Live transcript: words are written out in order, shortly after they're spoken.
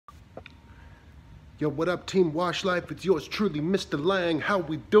Yo, what up, Team Wash Life? It's yours truly, Mr. Lang. How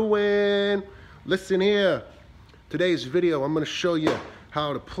we doing? Listen here. Today's video, I'm gonna show you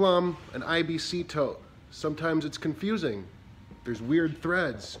how to plumb an IBC tote. Sometimes it's confusing. There's weird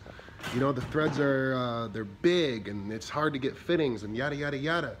threads. You know, the threads are, they're big and it's hard to get fittings and yada, yada,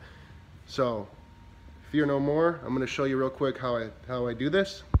 yada. So, fear no more. I'm gonna show you real quick how I do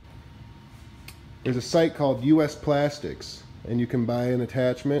this. There's a site called US Plastics, and you can buy an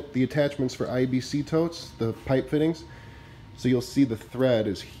attachment. The attachment's for IBC totes, the pipe fittings. So you'll see the thread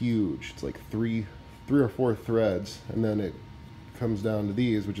is huge. It's like three or four threads, and then it comes down to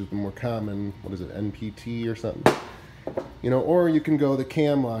these, which is the more common, what is it, NPT or something. You know, or you can go the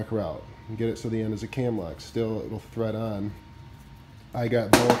cam lock route and get it so the end is a cam lock. Still, it'll thread on. I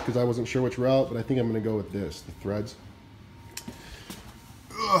got both because I wasn't sure which route, but I think I'm gonna go with this, the threads.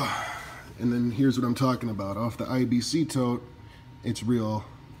 Ugh. And then here's what I'm talking about. Off the IBC tote, it's real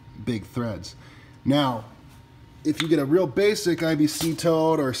big threads. Now, if you get a real basic IBC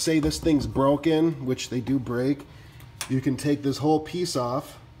tote, or say this thing's broken, which they do break, you can take this whole piece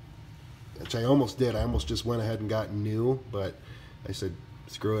off, which I almost did. I almost just went ahead and got new, but I said,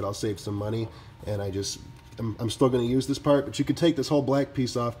 screw it, I'll save some money. And I'm still gonna use this part, but you can take this whole black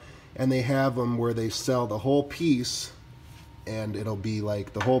piece off, and they have them where they sell the whole piece, and it'll be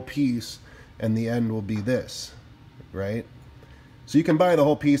like the whole piece, and the end will be this, right? So you can buy the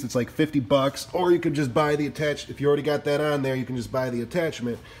whole piece, it's like 50 bucks, or you could just buy the attached, if you already got that on there, you can just buy the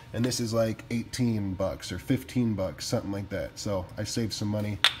attachment, and this is like 18 bucks or 15 bucks, something like that. So I saved some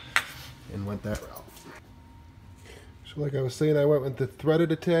money and went that route. So like I was saying, I went with the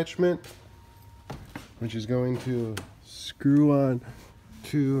threaded attachment, which is going to screw on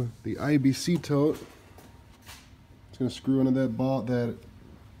to the IBC tote. It's going to screw into that ball, that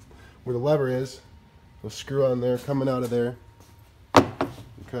where the lever is. We'll screw on there, coming out of there.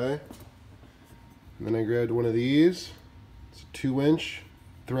 Okay. And then I grabbed one of these. It's a 2-inch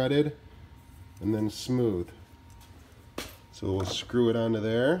threaded and then smooth. So we'll screw it onto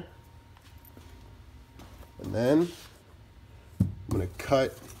there. And then I'm going to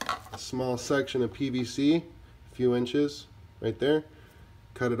cut a small section of PVC, a few inches right there.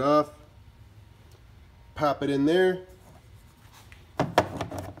 Cut it off. Pop it in there.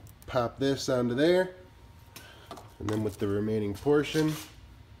 Pop this onto there, and then with the remaining portion,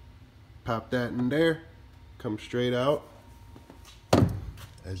 pop that in there, come straight out.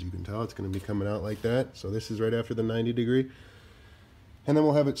 As you can tell, it's going to be coming out like that. So this is right after the 90 degree. And then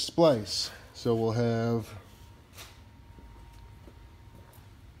we'll have it splice. So we'll have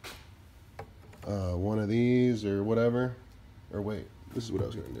one of these or whatever. Or wait, this is what I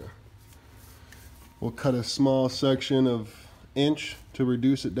was going to do. We'll cut a small section of inch to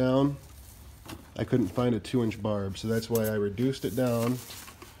reduce it down. I couldn't find a 2-inch barb, so that's why I reduced it down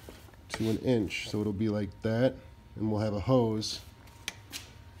to 1 inch. So it'll be like that, and we'll have a hose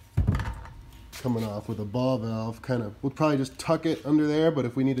coming off with a ball valve. We'll probably just tuck it under there, but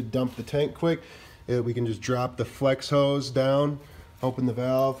if we need to dump the tank quick, we can just drop the flex hose down, open the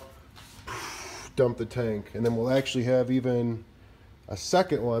valve, dump the tank, and then we'll actually have even a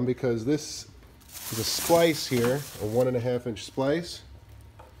second one, because this is a splice here, a 1.5-inch splice.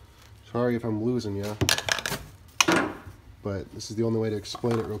 Sorry if I'm losing you, but this is the only way to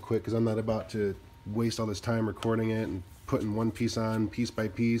explain it real quick, because I'm not about to waste all this time recording it and putting one piece on piece by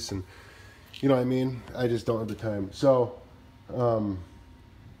piece, and you know what I mean? I just don't have the time. So we're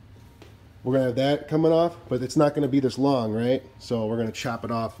gonna have that coming off, but it's not gonna be this long, right? So we're gonna chop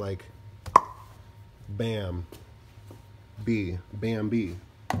it off like bam, B, bam, B.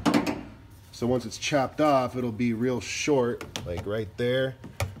 So once it's chopped off, it'll be real short, like right there.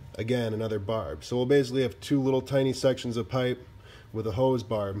 Again, another barb. So we'll basically have two little tiny sections of pipe with a hose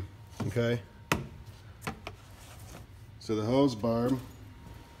barb, okay? So the hose barb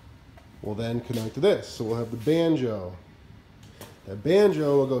will then connect to this. So we'll have the banjo. That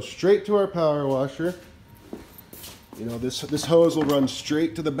banjo will go straight to our power washer. You know, this hose will run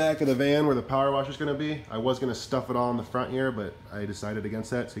straight to the back of the van where the power washer is going to be. I was going to stuff it all in the front here, but I decided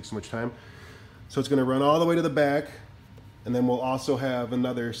against that. It takes so much time. So it's going to run all the way to the back, and then we'll also have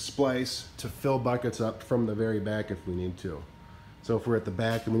another splice to fill buckets up from the very back if we need to. So if we're at the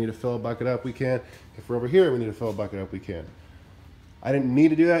back and we need to fill a bucket up, we can. If we're over here and we need to fill a bucket up, we can. I didn't need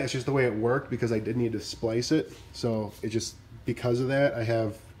to do that. It's just the way it worked, because I did need to splice it. So it just, because of that, I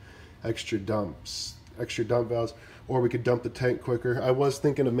have extra dump valves, or we could dump the tank quicker. I was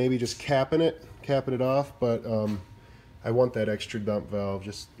thinking of maybe just capping it off, but I want that extra dump valve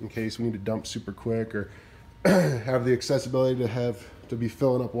just in case we need to dump super quick, or have the accessibility to be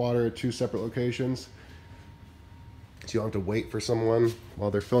filling up water at 2 separate locations. So you don't have to wait for someone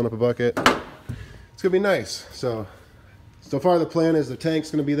while they're filling up a bucket. it's gonna be nice. So far the plan is the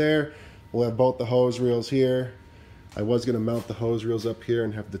tank's gonna be there. We'll have both the hose reels here. I was gonna mount the hose reels up here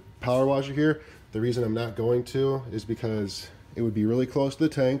and have the power washer here. The reason I'm not going to is because it would be really close to the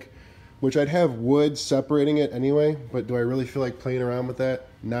tank, which I'd have wood separating it anyway, but do I really feel like playing around with that?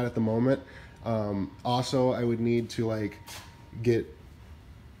 Not at the moment. Also, I would need to like get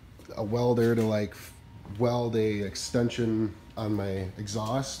a welder to like weld a extension on my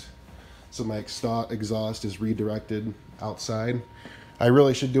exhaust, so my exhaust is redirected outside. I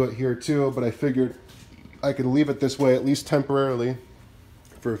really should do it here too, but I figured I could leave it this way at least temporarily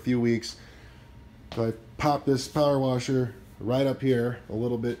for a few weeks. So I pop this power washer right up here, a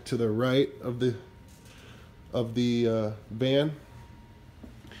little bit to the right of the van.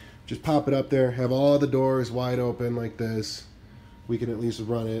 Just pop it up there, have all the doors wide open like this. We can at least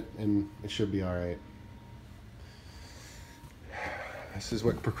run it and it should be all right. This is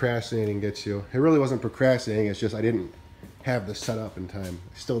what procrastinating gets you. It really wasn't procrastinating, it's just I didn't have this set up in time.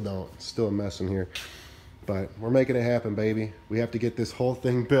 I still don't, it's still a mess in here. But we're making it happen, baby. We have to get this whole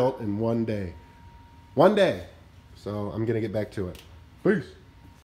thing built in one day. One day. So I'm gonna get back to it. Peace.